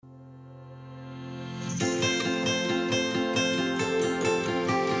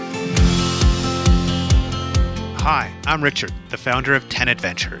Hi, I'm Richard, the founder of 10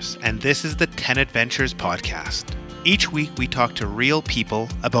 Adventures, and this is the 10 Adventures podcast. Each week we talk to real people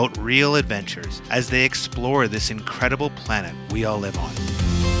about real adventures as they explore this incredible planet we all live on.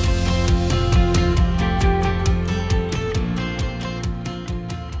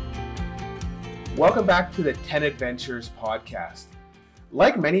 Welcome back to the 10 Adventures podcast.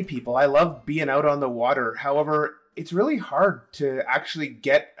 Like many people, I love being out on the water. However, it's really hard to actually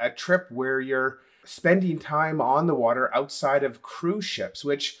get a trip where you're spending time on the water outside of cruise ships,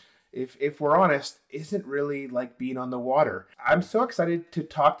 which, if we're honest, isn't really like being on the water. I'm so excited to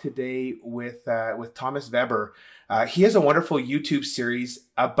talk today with Thomas Weber. He has a wonderful YouTube series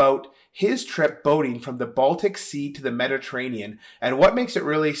about his trip boating from the Baltic Sea to the Mediterranean. And what makes it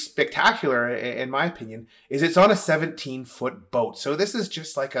really spectacular, in my opinion, is it's on a 17-foot boat. So this is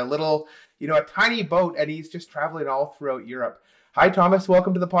just like a little, a tiny boat, and he's just traveling all throughout Europe. Hi, Thomas.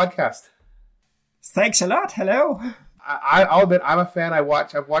 Welcome to the podcast. Thanks a lot. Hello. I'll admit I'm a fan. I've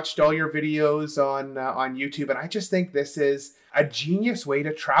watched all your videos on YouTube, and I just think this is a genius way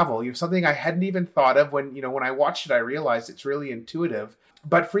to travel. Something I hadn't even thought of when I watched it. I realized it's really intuitive.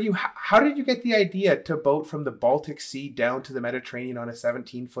 But for you, how did you get the idea to boat from the Baltic Sea down to the Mediterranean on a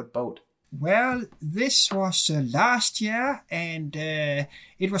 17-foot boat? Well, this was last year, and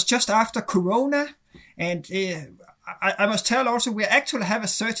it was just after Corona. And I must tell also, we actually have a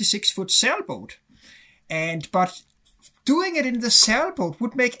 36-foot sailboat. But doing it in the sailboat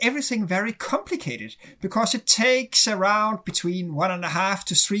would make everything very complicated because it takes around between 1.5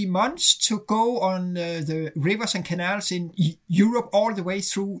 to 3 months to go on the rivers and canals in Europe, all the way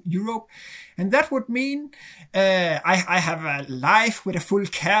through Europe. And that would mean I have a life with a full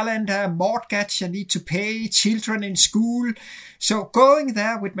calendar, mortgage I need to pay, children in school. So going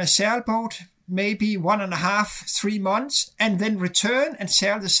there with my sailboat, maybe 1.5, 3 months, and then return and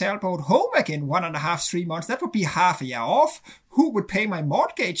sail the sailboat home again 1.5, 3 months. That would be half a year off. Who would pay my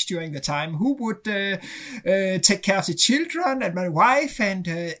mortgage during the time? Who would take care of the children and my wife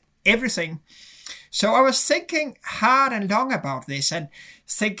and everything? So I was thinking hard and long about this and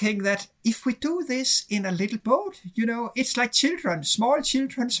thinking that if we do this in a little boat, it's like children,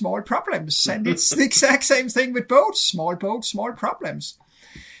 small problems. And it's the exact same thing with boats, small problems.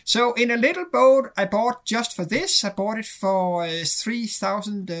 So in a little boat I bought just for this, I bought it for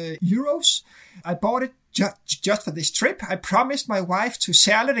 3,000 euros. I bought it just for this trip. I promised my wife to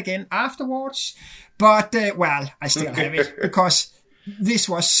sell it again afterwards. But, I still have it because this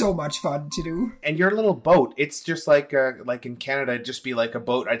was so much fun to do. And your little boat, it's just like in Canada, it'd just be like a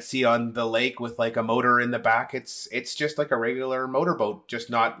boat I'd see on the lake with like a motor in the back. It's just like a regular motorboat,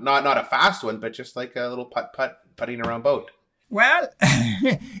 just not a fast one, but just like a little putting around boat. Well,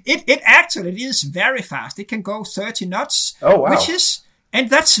 it actually is very fast. It can go 30 knots. Oh, wow. And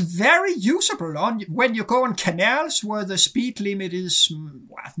that's very usable when you go on canals where the speed limit is,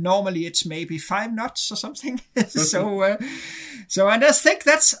 normally it's maybe 5 knots or something. So, and I think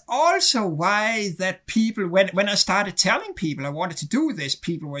that's also why that people, when I started telling people I wanted to do this,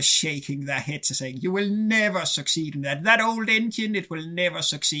 people were shaking their heads and saying, you will never succeed in that. That old engine, it will never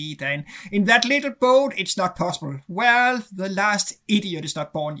succeed. And in that little boat, it's not possible. Well, the last idiot is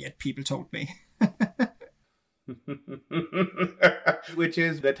not born yet, people told me. Which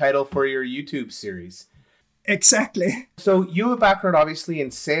is the title for your YouTube series. Exactly. So you have a background obviously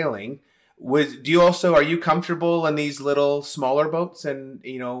in sailing. Are you comfortable in these little smaller boats and,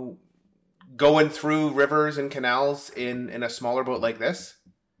 going through rivers and canals in a smaller boat like this?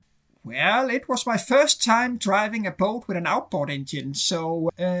 Well, it was my first time driving a boat with an outboard engine,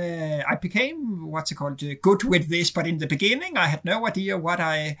 so I became, good with this. But in the beginning, I had no idea more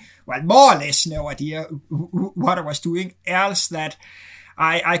or less no idea what I was doing, else that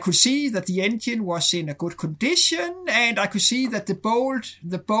I could see that the engine was in a good condition, and I could see that the boat,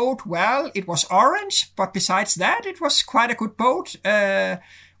 it was orange, but besides that, it was quite a good boat.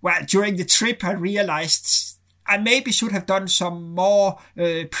 During the trip, I realized I maybe should have done some more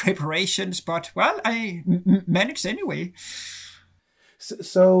preparations, but I managed anyway.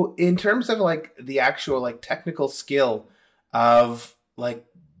 So in terms of like the actual like technical skill of like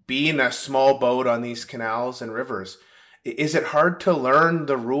being a small boat on these canals and rivers, is it hard to learn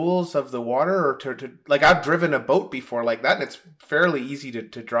the rules of the water, or to like, I've driven a boat before like that, and it's fairly easy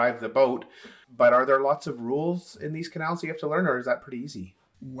to drive the boat, but are there lots of rules in these canals you have to learn, or is that pretty easy?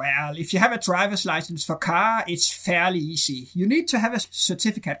 Well, if you have a driver's license for car, it's fairly easy. You need to have a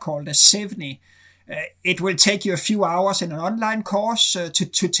certificate called a 70. It will take you a few hours in an online course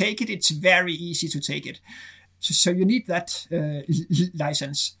to take it. It's very easy to take it. So you need that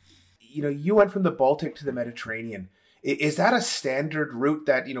license. You went from the Baltic to the Mediterranean. Is that a standard route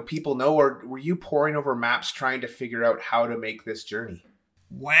that, people know, or were you poring over maps trying to figure out how to make this journey?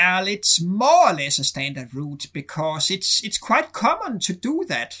 Well, it's more or less a standard route because it's quite common to do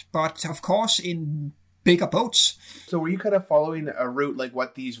that, but of course in bigger boats. So were you kind of following a route like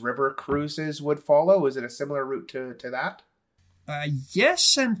what these river cruises would follow? Is it a similar route to that?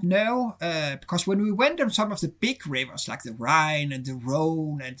 Yes and no, because when we went on some of the big rivers like the Rhine and the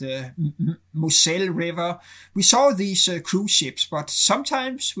Rhone and the Moselle River, we saw these cruise ships, but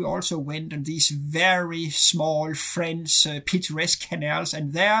sometimes we also went on these very small French picturesque canals,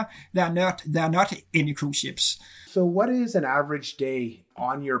 and there are not any cruise ships. So what is an average day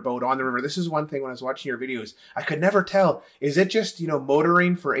on your boat on the river? This is one thing when I was watching your videos, I could never tell. Is it just,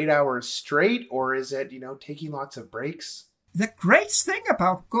 motoring for 8 hours straight, or is it, taking lots of breaks? The great thing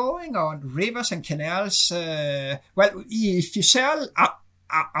about going on rivers and canals, if you sail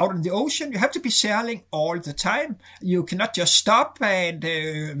out in the ocean, you have to be sailing all the time. You cannot just stop and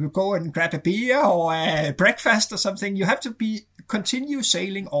go and grab a beer or a breakfast or something. You have to continue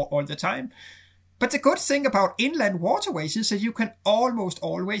sailing all the time. But the good thing about inland waterways is that you can almost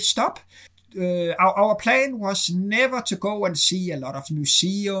always stop. Our plan was never to go and see a lot of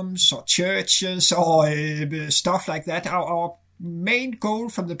museums or churches or stuff like that. Our main goal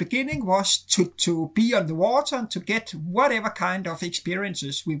from the beginning was to be on the water and to get whatever kind of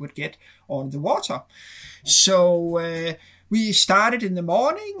experiences we would get on the water. So we started in the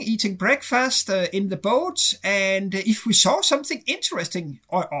morning eating breakfast in the boat, and if we saw something interesting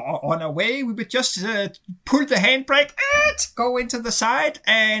on our way, we would just pull the handbrake, go into the side,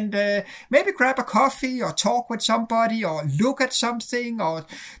 and maybe grab a coffee or talk with somebody or look at something or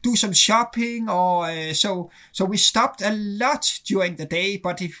do some shopping. So we stopped a lot during the day,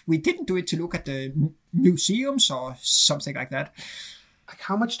 but if we didn't do it to look at the museums or something like that. Like,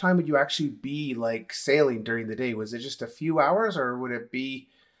 how much time would you actually be like sailing during the day? Was it just a few hours, or would it be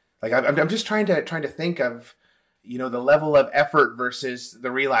like, I'm just trying to think of, the level of effort versus the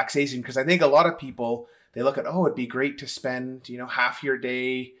relaxation. Because I think a lot of people, they look at, it'd be great to spend, half your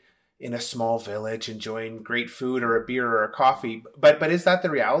day in a small village enjoying great food or a beer or a coffee. But is that the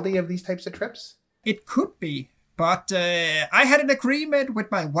reality of these types of trips? It could be. But I had an agreement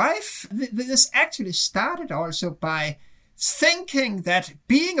with my wife. This actually started also by thinking that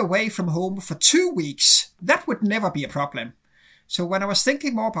being away from home for 2 weeks, that would never be a problem. So when I was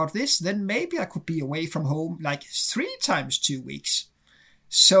thinking more about this, then maybe I could be away from home like 3 times 2 weeks.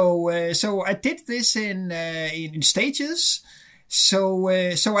 So I did this in stages. So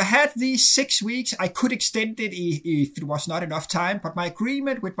I had these 6 weeks. I could extend it if it was not enough time. But my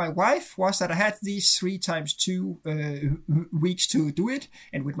agreement with my wife was that I had these 3 times 2 weeks to do it,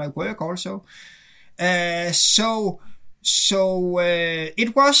 and with my work also. So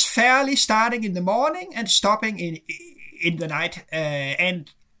it was fairly starting in the morning and stopping in the night. And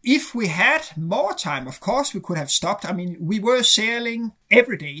if we had more time, of course, we could have stopped. I mean, we were sailing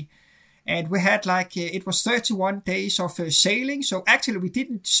every day. And we had it was 31 days of sailing. So actually we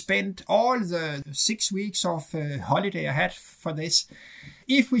didn't spend all the 6 weeks of holiday I had for this.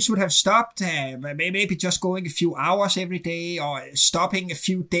 If we should have stopped, maybe just going a few hours every day or stopping a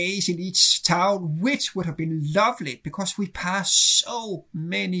few days in each town, which would have been lovely because we passed so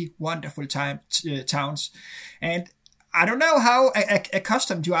many wonderful towns. And I don't know how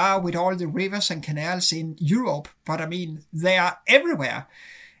accustomed you are with all the rivers and canals in Europe, but I mean, they are everywhere.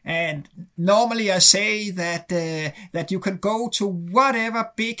 And normally I say that you can go to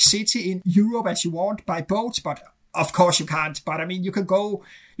whatever big city in Europe as you want by boat, but of course you can't. But I mean, you can go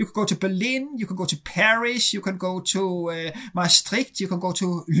to Berlin, you can go to Paris, you can go to Maastricht, you can go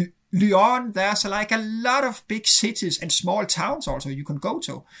to Lyon. There's like a lot of big cities and small towns also you can go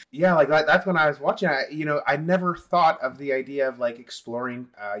to. Yeah, like that's when I was watching. I never thought of the idea of like exploring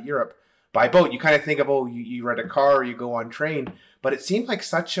Europe by boat. You kind of think of, you rent a car or you go on train. But it seemed like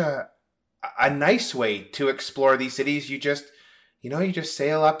such a nice way to explore these cities. You just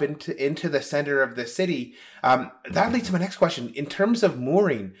sail up into the center of the city. That leads to my next question. In terms of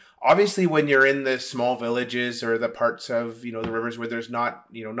mooring, obviously when you're in the small villages or the parts of, the rivers where there's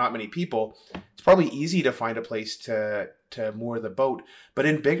not many people, it's probably easy to find a place to moor the boat. But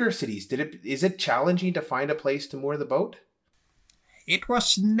in bigger cities, is it challenging to find a place to moor the boat? It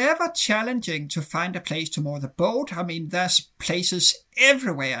was never challenging to find a place to moor the boat. I mean, there's places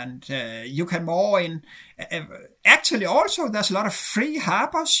everywhere, and you can moor in. Actually, also, there's a lot of free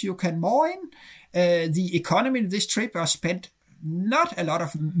harbors you can moor in. The economy in this trip I spent not a lot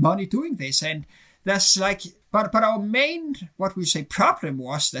of money doing this, and there's but our main, what we say, problem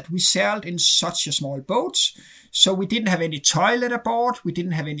was that we sailed in such a small boat, so we didn't have any toilet aboard, we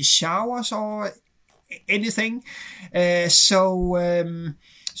didn't have any showers or anything.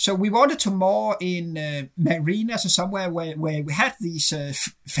 So we wanted to more in marinas or somewhere where we had these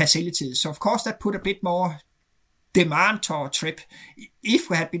facilities. So of course that put a bit more demand to our trip. If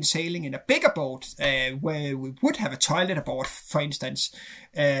we had been sailing in a bigger boat where we would have a toilet aboard, for instance,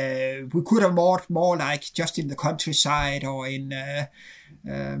 we could have more like just in the countryside or in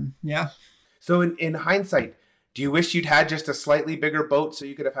So in hindsight, do you wish you'd had just a slightly bigger boat so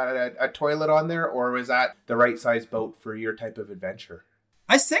you could have had a toilet on there, or was that the right size boat for your type of adventure?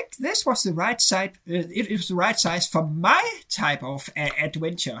 I think this was the right size. It was the right size for my type of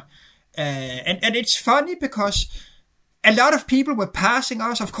adventure. And it's funny because a lot of people were passing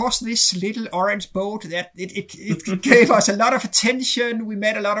us. Of course, this little orange boat, that it gave us a lot of attention. We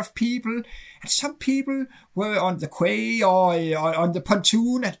met a lot of people, and some people were on the quay or on the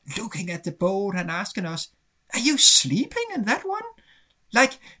pontoon and looking at the boat and asking us, "Are you sleeping in that one?"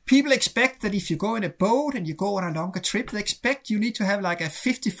 Like, people expect that if you go in a boat and you go on a longer trip, they expect you need to have like a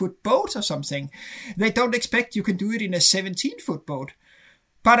 50-foot boat or something. They don't expect you can do it in a 17-foot boat.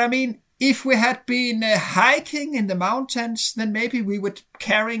 But I mean, if we had been hiking in the mountains, then maybe we would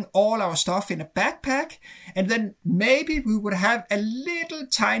carrying all our stuff in a backpack, and then maybe we would have a little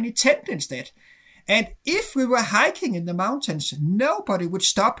tiny tent instead. And if we were hiking in the mountains, nobody would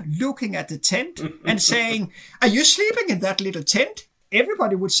stop looking at the tent and saying, "Are you sleeping in that little tent?"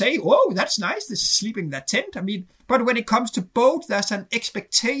 Everybody would say, "Oh, that's nice, this is sleeping in that tent." I mean, but when it comes to boat, there's an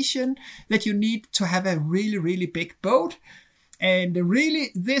expectation that you need to have a really, really big boat. And really,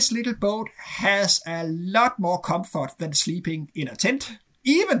 this little boat has a lot more comfort than sleeping in a tent,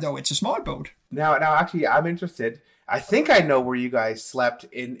 even though it's a small boat. Now, actually, I'm interested. I think I know where you guys slept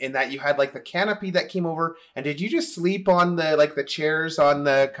in that you had like the canopy that came over. And did you just sleep on the chairs on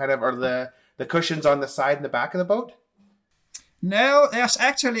the kind of, or the cushions on the side and the back of the boat? No, there's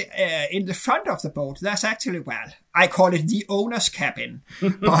actually, in the front of the boat, there's actually, well, I call it the owner's cabin.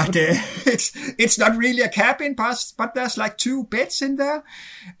 But it's not really a cabin, but there's like 2 beds in there.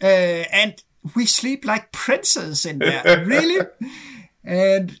 And we sleep like princes in there, really.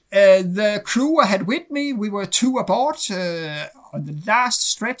 And the crew I had with me, we were 2 aboard. On the last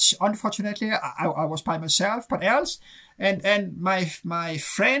stretch, unfortunately, I was by myself, but else. And my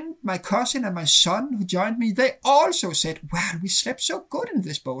friend, my cousin, and my son who joined me, they also said, "Wow, we slept so good in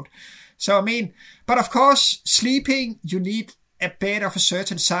this boat." So, I mean, but of course, sleeping, you need a bed of a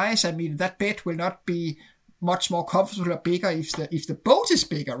certain size. I mean, that bed will not be much more comfortable or bigger if the boat is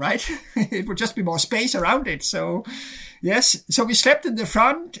bigger, right? It would just be more space around it. So, yes. So we slept in the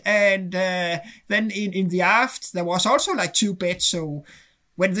front, and then in the aft, there was also like 2 beds. So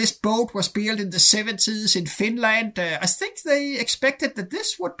when this boat was built in the 70s in Finland, I think they expected that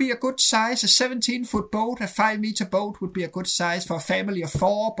this would be a good size. A 17-foot boat, a 5-meter boat would be a good size for a family of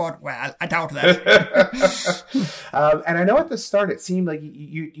 4, but, well, I doubt that. And I know at the start it seemed like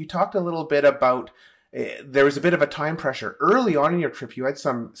you talked a little bit about there was a bit of a time pressure. Early on in your trip, you had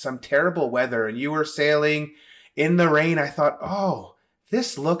some terrible weather, and you were sailing in the rain. I thought, oh,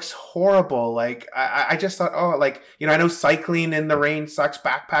 this looks horrible. Like, I just thought, oh, like, you know, I know cycling in the rain sucks,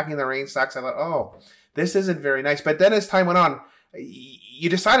 backpacking in the rain sucks. I thought, oh, this isn't very nice. But then as time went on, you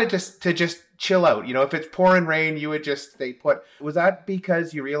decided to just chill out. You know, if it's pouring rain, you would just stay put. Was that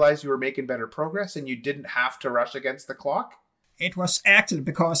because you realized you were making better progress and you didn't have to rush against the clock? It was actually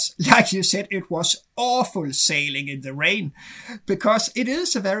because, like you said, it was awful sailing in the rain, because it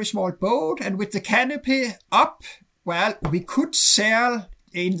is a very small boat, and with the canopy up, well, we could sail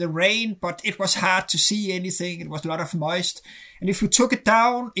in the rain, but it was hard to see anything. It was a lot of moist. And if we took it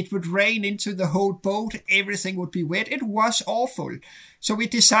down, it would rain into the whole boat. Everything would be wet. It was awful. So we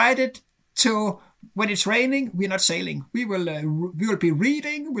decided to, when it's raining, we're not sailing. We will be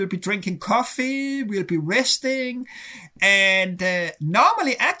reading, we'll be drinking coffee, we'll be resting. And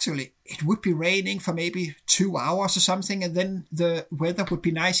normally, actually, it would be raining for maybe 2 hours or something, and then the weather would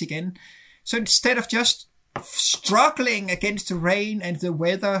be nice again. So instead of just struggling against the rain and the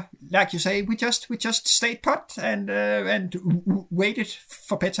weather, like you say, we just stayed put and waited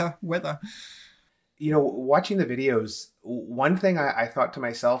for better weather. You know, watching the videos, one thing I thought to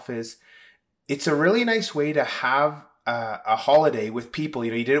myself is, it's a really nice way to have a holiday with people.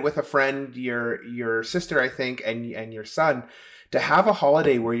 You know, you did it with a friend, your sister, I think, and your son. To have a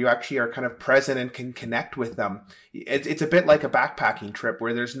holiday where you actually are kind of present and can connect with them. It's a bit like a backpacking trip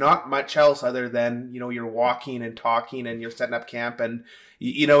where there's not much else other than, you know, you're walking and talking and you're setting up camp, and,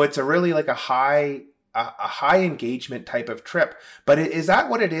 you know, it's a really like a high engagement type of trip. But is that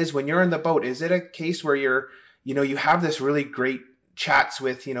what it is when you're in the boat? Is it a case where you have this really great chats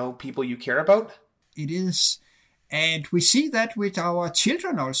with, you know, people you care about? It is. And we see that with our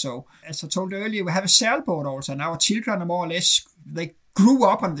children also. As I told earlier, we have a sailboat also, and our children are more or less, they grew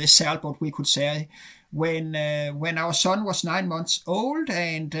up on this sailboat, we could say. When our son was 9 months old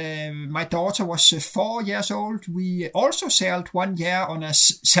and my daughter was 4 years old, we also sailed 1 year on a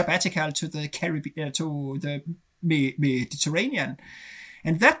sabbatical to the Caribbean, to the Mediterranean.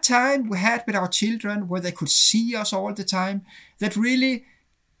 And that time we had with our children, where they could see us all the time, that really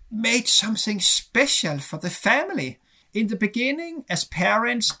made something special for the family. In the beginning, as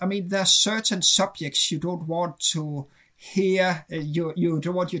parents, I mean, there are certain subjects you don't want to hear, you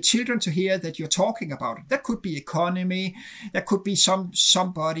don't want your children to hear that you're talking about. That could be economy, that could be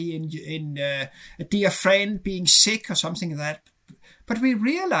somebody in a dear friend being sick or something like that. But we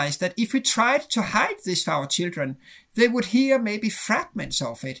realized that if we tried to hide this for our children, they would hear maybe fragments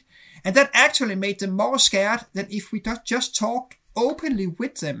of it. And that actually made them more scared than if we just talked openly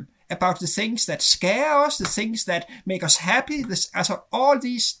with them about the things that scare us, the things that make us happy, all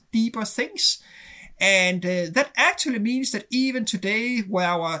these deeper things. And that actually means that even today, where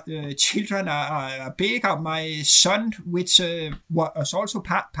our children are big, my son, which was also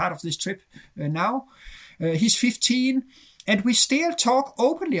part of this trip now, he's 15, and we still talk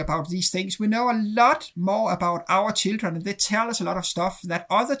openly about these things. We know a lot more about our children, and they tell us a lot of stuff that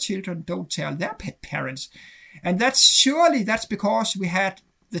other children don't tell their parents. And that's because we had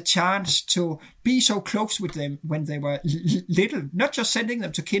the chance to be so close with them when they were little, not just sending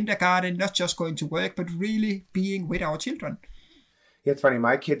them to kindergarten, not just going to work, but really being with our children. Yeah, it's funny.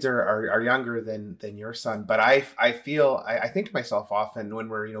 My kids are younger than your son, but I think to myself often when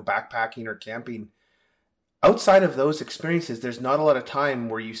we're, backpacking or camping, outside of those experiences, there's not a lot of time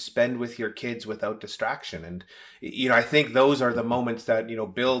where you spend with your kids without distraction. And, I think those are the moments that,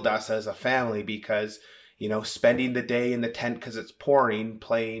 build us as a family, because spending the day in the tent because it's pouring,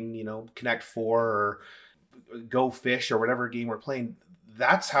 playing, Connect 4 or Go Fish or whatever game we're playing,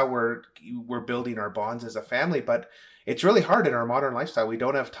 that's how we're building our bonds as a family. But it's really hard in our modern lifestyle. We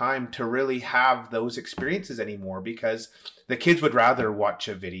don't have time to really have those experiences anymore, because the kids would rather watch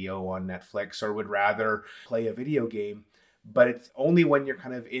a video on Netflix or would rather play a video game. But it's only when you're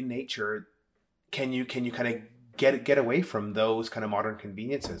kind of in nature can you kind of get away from those kind of modern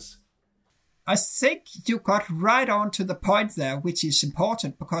conveniences. I think you got right on to the point there, which is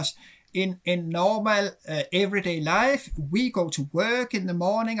important, because in normal everyday life, we go to work in the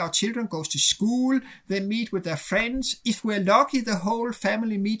morning, our children go to school, they meet with their friends. If we're lucky, the whole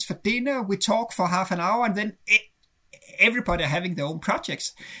family meets for dinner, we talk for half an hour, and then everybody are having their own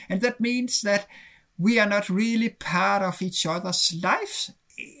projects. And that means that we are not really part of each other's lives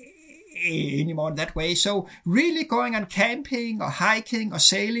anymore in that way. So really going on camping or hiking or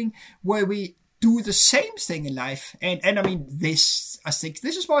sailing, where we do the same thing in life. And I mean, I think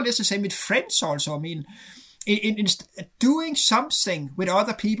this is more or less the same with friends also. I mean, in doing something with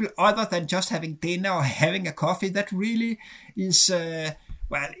other people other than just having dinner or having a coffee, that really is,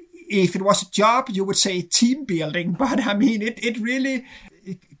 if it was a job, you would say team building. But I mean, it really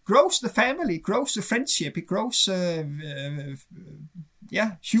grows the family, grows the friendship, it grows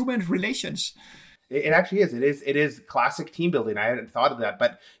human relations. It actually is. It is classic team building. I hadn't thought of that.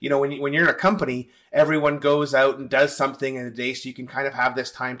 But, when you're in a company, everyone goes out and does something in a day, so you can kind of have this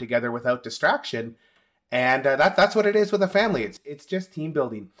time together without distraction. And that's what it is with a family. It's just team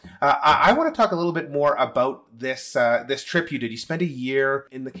building. I want to talk a little bit more about this trip you did. You spent a year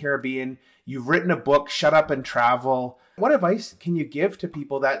in the Caribbean. You've written a book, Shut Up and Travel. What advice can you give to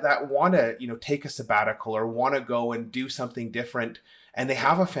people that want to, take a sabbatical or want to go and do something different? And they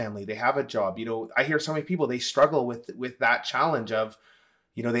have a family, they have a job. I hear so many people, they struggle with that challenge of,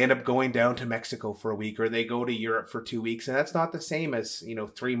 they end up going down to Mexico for a week, or they go to Europe for 2 weeks. And that's not the same as,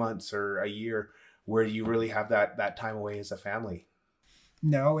 3 months or a year where you really have that time away as a family.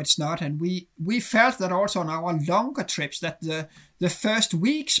 No, it's not. And we felt that also on our longer trips, that the first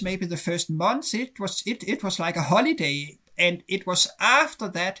weeks, maybe the first months, it was like a holiday. And it was after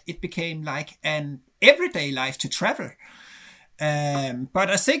that, it became like an everyday life to travel. But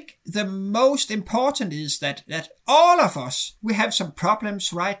I think the most important is that all of us, we have some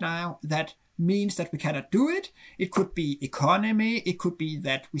problems right now that means that we cannot do it. It could be economy. It could be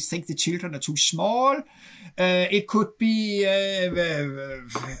that we think the children are too small. It could be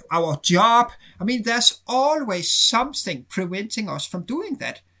our job. I mean, there's always something preventing us from doing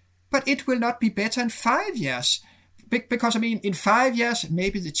that. But it will not be better in 5 years. Because, I mean, in 5 years,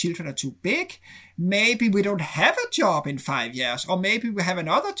 maybe the children are too big. Maybe we don't have a job in 5 years. Or maybe we have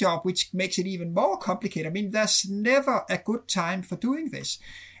another job, which makes it even more complicated. I mean, there's never a good time for doing this.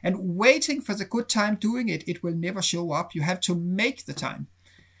 And waiting for the good time doing it, it will never show up. You have to make the time.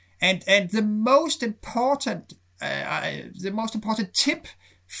 And the most important the most important tip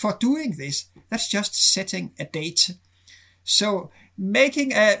for doing this, that's just setting a date. So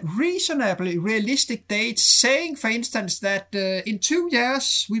making a reasonably realistic date, saying, for instance, that in 2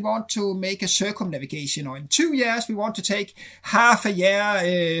 years we want to make a circumnavigation, or in 2 years we want to take half a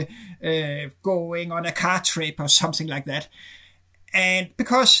year going on a car trip or something like that. And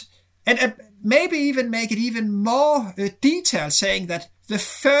because, and maybe even make it even more detailed, saying that the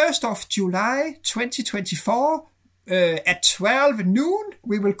 1st of July 2024 at 12 noon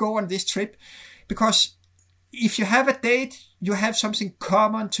we will go on this trip. Because if you have a date, you have something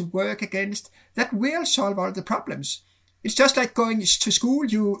common to work against that will solve all the problems. It's just like going to school.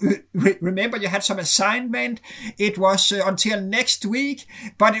 You remember you had some assignment. It was until next week,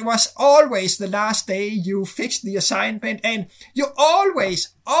 but it was always the last day you fixed the assignment, and you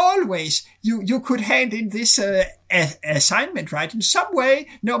always, you could hand in this assignment, right? In some way,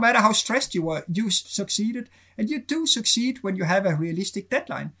 no matter how stressed you were, you succeeded, and you do succeed when you have a realistic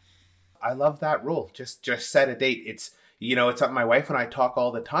deadline. I love that rule. Just set a date. It's something my wife and I talk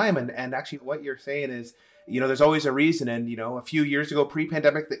all the time. And actually what you're saying is, there's always a reason. And, a few years ago,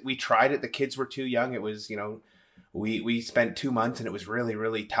 pre-pandemic, that we tried it. The kids were too young. It was, we spent 2 months and it was really,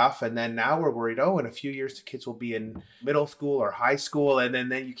 really tough. And then now we're worried, in a few years, the kids will be in middle school or high school. And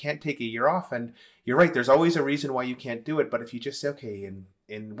then you can't take a year off. And you're right. There's always a reason why you can't do it. But if you just say, okay,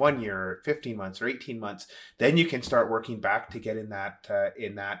 in 1 year, or 15 months or 18 months, then you can start working back to get in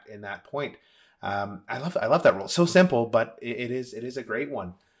that point. I love that rule. So simple, but it is a great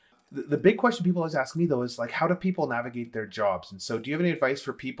one. The big question people always ask me though is like, how do people navigate their jobs? And so do you have any advice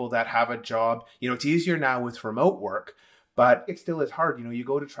for people that have a job? It's easier now with remote work, but it still is hard. You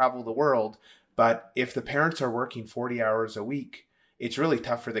go to travel the world, but if the parents are working 40 hours a week, it's really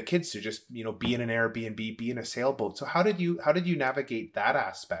tough for the kids to just, be in an Airbnb, be in a sailboat. So how did you navigate that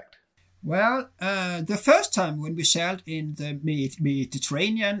aspect? Well, the first time when we sailed in the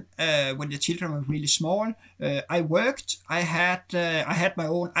Mediterranean, when the children were really small, I worked. I had my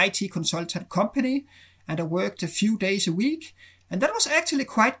own IT consultant company, and I worked a few days a week. And that was actually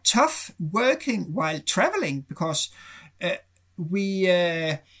quite tough working while traveling, because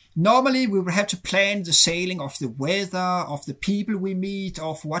normally we would have to plan the sailing of the weather, of the people we meet,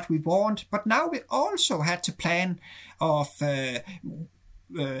 of what we want. But now we also had to plan of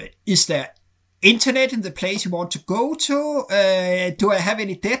is there internet in the place you want to go to? Do I have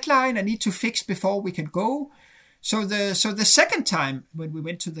any deadline I need to fix before we can go? So the second time when we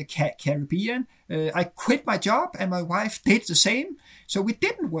went to the Caribbean, I quit my job and my wife did the same. So we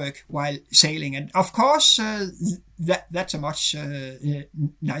didn't work while sailing. And of course, that's a much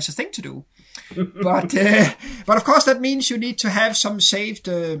nicer thing to do. But of course, that means you need to have some saved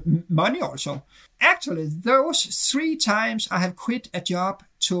money also. Actually, those 3 times I have quit a job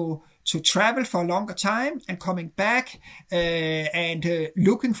to travel for a longer time and coming back and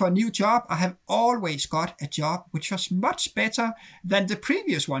looking for a new job, I have always got a job which was much better than the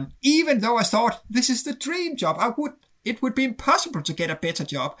previous one. Even though I thought this is the dream job, it would be impossible to get a better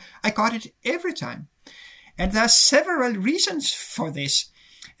job. I got it every time. And there are several reasons for this.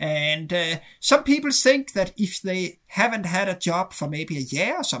 And some people think that if they haven't had a job for maybe a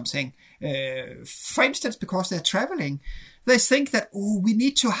year or something, for instance, because they're traveling, they think that, we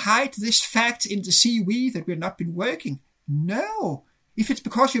need to hide this fact in the CV that we've not been working. No. If it's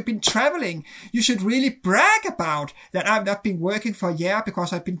because you've been traveling, you should really brag about that I've not been working for a year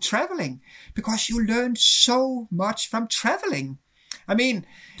because I've been traveling. Because you learn so much from traveling. I mean,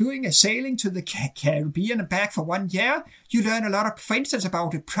 doing a sailing to the Caribbean and back for 1 year, you learn a lot of, for instance,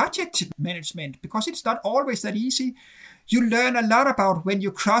 about project management, because it's not always that easy. You learn a lot about when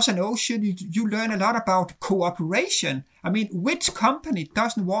you cross an ocean, you learn a lot about cooperation. I mean, which company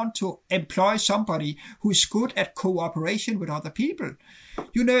doesn't want to employ somebody who's good at cooperation with other people?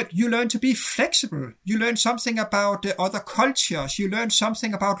 You learn to be flexible. You learn something about other cultures. You learn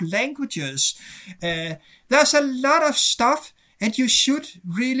something about languages. There's a lot of stuff, and you should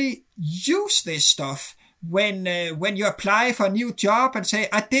really use this stuff when you apply for a new job and say,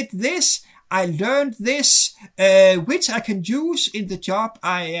 I did this, I learned this, which I can use in the job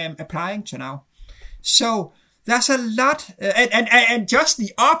I am applying to now. So there's a lot, and just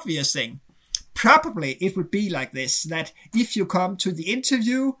the obvious thing, probably it would be like this, that if you come to the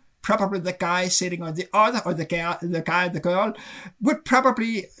interview, probably the guy sitting on the other, or the girl would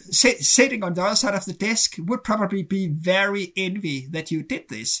probably sitting on the other side of the desk would probably be very envy that you did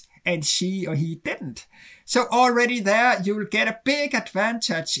this and she or he didn't. So already there, you will get a big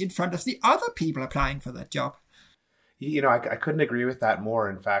advantage in front of the other people applying for that job. I couldn't agree with that more.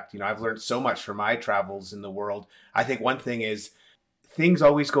 In fact, I've learned so much from my travels in the world. I think one thing is things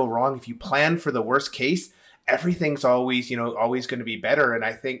always go wrong if you plan for the worst case everything's always, always going to be better. And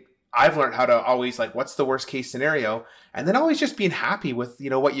I think I've learned how to always like, what's the worst case scenario? And then always just being happy with,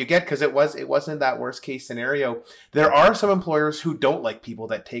 what you get, because it wasn't that worst case scenario. There are some employers who don't like people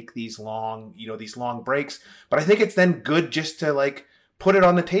that take these long breaks, but I think it's then good just to like put it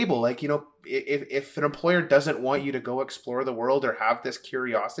on the table. Like, if an employer doesn't want you to go explore the world or have this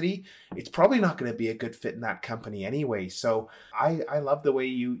curiosity, it's probably not going to be a good fit in that company anyway. So I love the way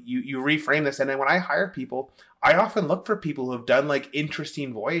you reframe this. And then when I hire people, I often look for people who have done like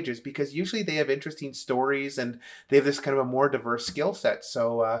interesting voyages, because usually they have interesting stories and they have this kind of a more diverse skill set.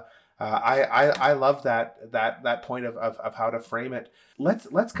 So I love that point of how to frame it.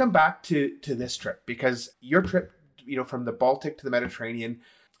 Let's come back to this trip, because your trip, from the Baltic to the Mediterranean,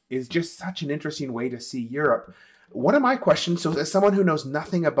 is just such an interesting way to see Europe. One of my questions, so as someone who knows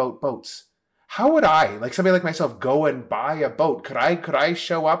nothing about boats, how would I, like somebody like myself, go and buy a boat? Could I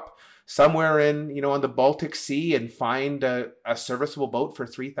show up somewhere in, on the Baltic Sea and find a serviceable boat for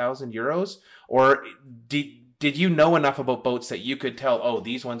 3,000 euros? Or did you know enough about boats that you could tell, oh,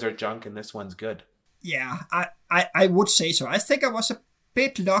 these ones are junk and this one's good? Yeah, I would say so. I think I was a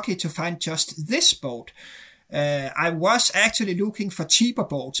bit lucky to find just this boat. I was actually looking for cheaper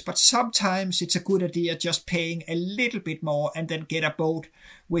boats, but sometimes it's a good idea just paying a little bit more and then get a boat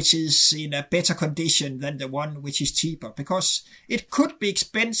which is in a better condition than the one which is cheaper, because it could be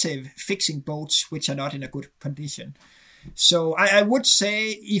expensive fixing boats which are not in a good condition. So I would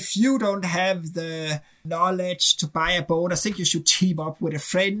say, if you don't have the knowledge to buy a boat, I think you should team up with a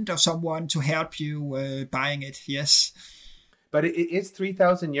friend or someone to help you buying it. Yes. But is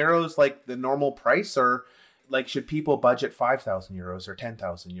 3,000 euros like the normal price, or like, should people budget 5,000 euros or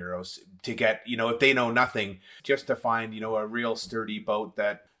 10,000 euros to get, if they know nothing, just to find, a real sturdy boat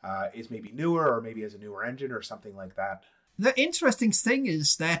that is maybe newer or maybe has a newer engine or something like that? The interesting thing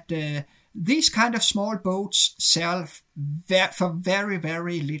is that these kind of small boats sell for very,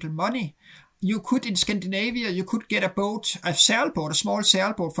 very little money. You could, in Scandinavia, you could get a small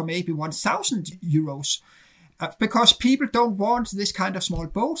sailboat for maybe 1,000 euros. Because people don't want this kind of small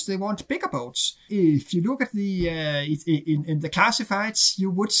boats, they want bigger boats. If you look at the in the classifieds, you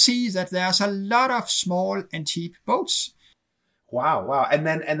would see that there's a lot of small and cheap boats. Wow! And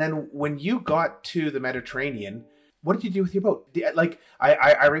then when you got to the Mediterranean, what did you do with your boat? Like,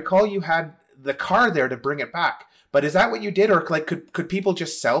 I recall you had the car there to bring it back. But is that what you did, or like could people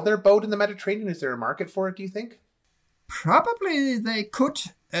just sell their boat in the Mediterranean? Is there a market for it, do you think? Probably they could.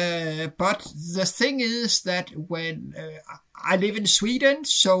 But the thing is that when I live in Sweden,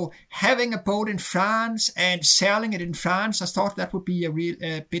 so having a boat in France and selling it in France, I thought that would be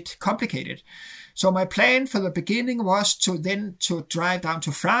a bit complicated. So my plan for the beginning was to drive down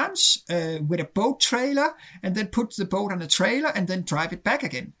to France with a boat trailer, and then put the boat on a trailer and then drive it back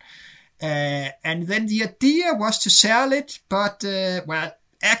again. And then the idea was to sell it, but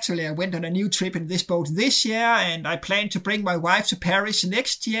actually, I went on a new trip in this boat this year, and I plan to bring my wife to Paris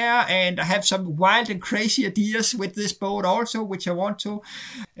next year, and I have some wild and crazy ideas with this boat also, which I want to.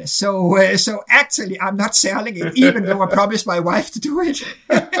 So actually, I'm not selling it, even though I promised my wife to do it.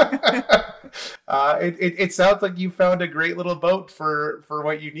 It sounds like you found a great little boat for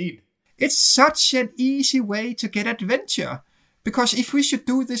what you need. It's such an easy way to get adventure, because if we should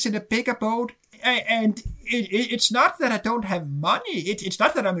do this in a bigger boat, and it's not that I don't have money. It's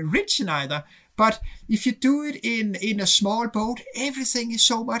not that I'm rich neither. But if you do it in a small boat, everything is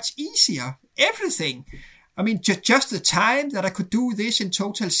so much easier. Everything. I mean, just the time that I could do this in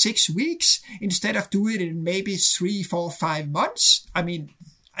total 6 weeks instead of doing it in maybe 3, 4, 5 months. I mean,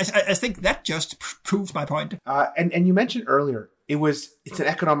 I think that just proves my point. And you mentioned earlier, it's an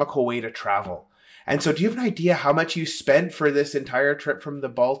economical way to travel. And so do you have an idea how much you spent for this entire trip from the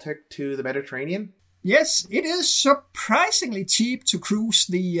Baltic to the Mediterranean? Yes, it is surprisingly cheap to cruise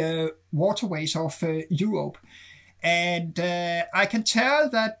the waterways of Europe. And I can tell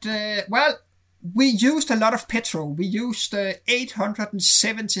that, we used a lot of petrol. We used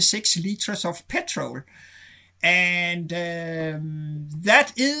 876 liters of petrol. And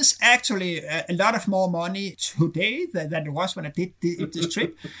that is actually a lot of more money today than it was when I did this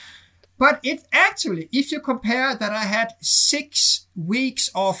trip. But it actually, if you compare that, I had 6 weeks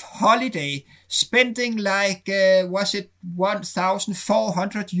of holiday, spending like, was it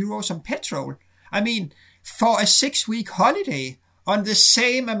 1,400 euros on petrol? I mean, for a 6-week holiday, on the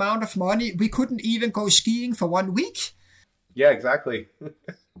same amount of money, we couldn't even go skiing for 1 week. Yeah, exactly.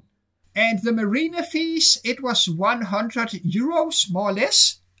 And the marina fees, it was 100 euros, more or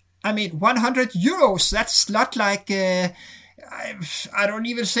less. I mean, 100 euros, that's not like... I don't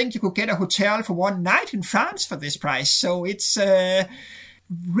even think you could get a hotel for one night in France for this price. So it's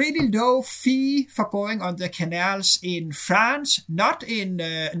really low fee for going on the canals in France, not in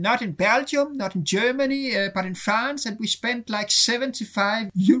Belgium, not in Germany, but in France, and we spent like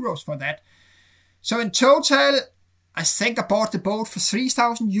 75 euros for that. So in total, I think I bought the boat for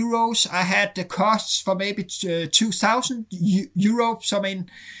 3,000 euros. I had the costs for maybe 2,000 euros. I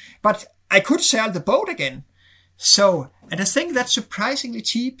mean, but I could sell the boat again. So, and I think that's surprisingly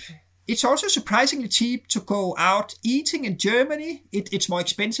cheap. It's also surprisingly cheap to go out eating in Germany. It's more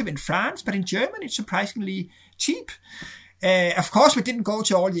expensive in France, but in Germany it's surprisingly cheap. Of course, we didn't go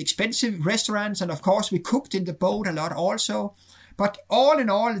to all the expensive restaurants, and of course we cooked in the boat a lot also. But all in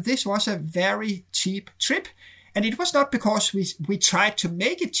all, this was a very cheap trip. And it was not because we tried to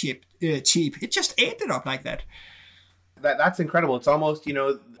make it cheap. It just ended up like that. That's incredible. It's almost,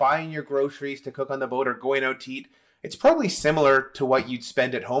 buying your groceries to cook on the boat or going out to eat. It's probably similar to what you'd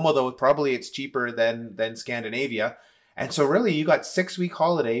spend at home, although probably it's cheaper than Scandinavia. And so really you got 6-week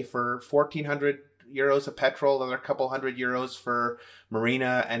holiday for 1,400 euros of petrol, another couple hundred euros for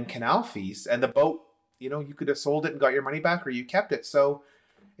marina and canal fees. And the boat, you could have sold it and got your money back, or you kept it. So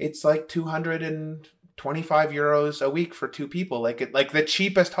it's like 225 euros a week for 2 people, like the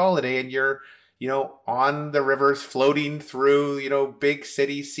cheapest holiday, and you're on the rivers floating through big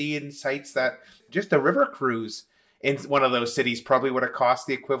cities, seeing sights that just a river cruise in one of those cities probably would have cost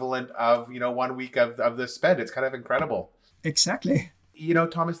the equivalent of 1 week of the spend. It's kind of incredible. Exactly.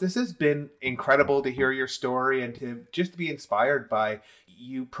 Thomas, this has been incredible to hear your story and to just be inspired by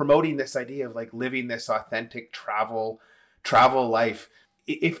you promoting this idea of like living this authentic travel life.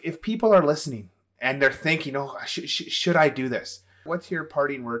 If people are listening and they're thinking, should I do this? What's your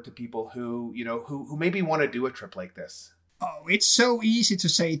parting word to people who maybe want to do a trip like this? Oh, it's so easy to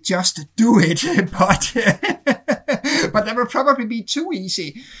say, just do it, but that would probably be too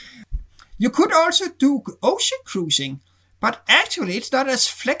easy. You could also do ocean cruising, but actually it's not as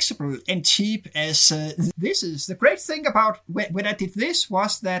flexible and cheap as this is. The great thing about when I did this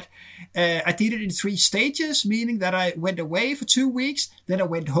was that I did it in 3 stages, meaning that I went away for 2 weeks, then I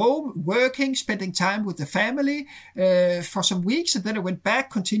went home, working, spending time with the family for some weeks, and then I went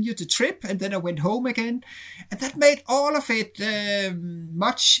back, continued the trip, and then I went home again. And that made all of it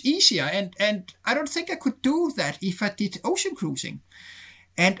much easier. And I don't think I could do that if I did ocean cruising.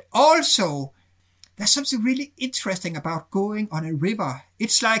 And also, there's something really interesting about going on a river.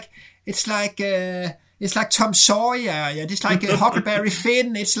 It's like Tom Sawyer. It's like Huckleberry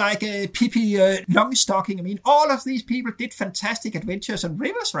Finn. It's like Pippi Longstocking. I mean, all of these people did fantastic adventures on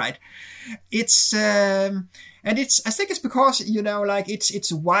rivers, right? It's I think it's because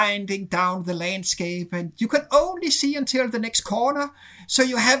it's winding down the landscape, and you can only see until the next corner. So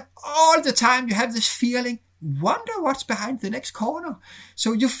you have all the time. You have this feeling. Wonder what's behind the next corner.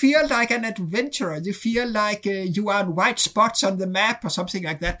 So you feel like an adventurer. You feel like you are on white spots on the map or something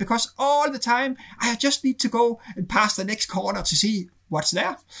like that, because all the time I just need to go and pass the next corner to see what's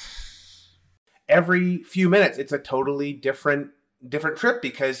there. Every few minutes, it's a totally different trip,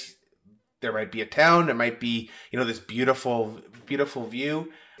 because there might be a town, there might be, this beautiful, beautiful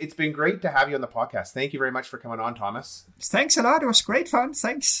view. It's been great to have you on the podcast. Thank you very much for coming on, Thomas. Thanks a lot. It was great fun.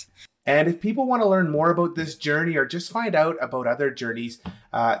 Thanks. And if people want to learn more about this journey or just find out about other journeys,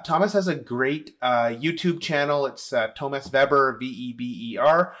 Thomas has a great YouTube channel. It's Thomas Weber,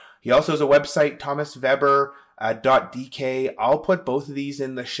 Veber. He also has a website, thomasweber.dk. I'll put both of these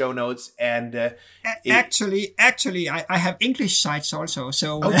in the show notes. And actually, I have English sites also.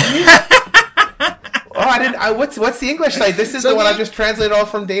 So. I didn't. What's the English site? This is the one I've just translated all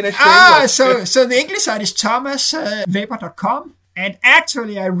from Danish to English. So the English site is thomasweber.com. And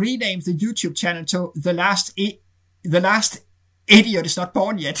actually, I renamed the YouTube channel to The Last Idiot Is Not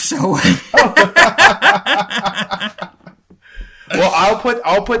Born Yet. So, well, I'll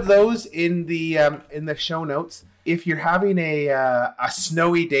put those in the show notes. If you're having a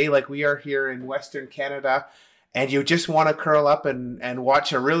snowy day like we are here in Western Canada, and you just want to curl up and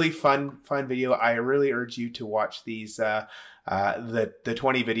watch a really fun video, I really urge you to watch these the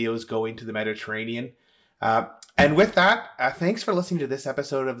 20 videos going to the Mediterranean. And with that, thanks for listening to this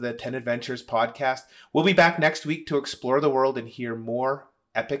episode of the 10 Adventures podcast. We'll be back next week to explore the world and hear more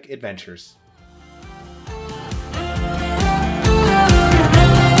epic adventures.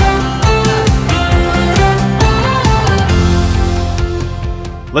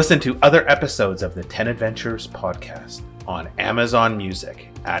 Listen to other episodes of the 10 Adventures podcast on Amazon Music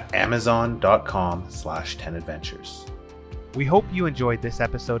at amazon.com/10adventures. We hope you enjoyed this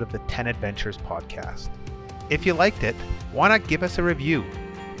episode of the 10 Adventures podcast. If you liked it, why not give us a review?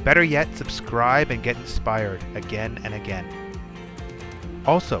 Better yet, subscribe and get inspired again and again.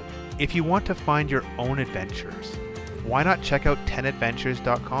 Also, if you want to find your own adventures, why not check out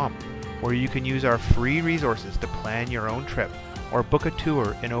 10adventures.com, where you can use our free resources to plan your own trip or book a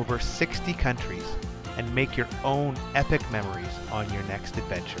tour in over 60 countries and make your own epic memories on your next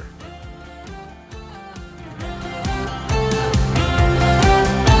adventure.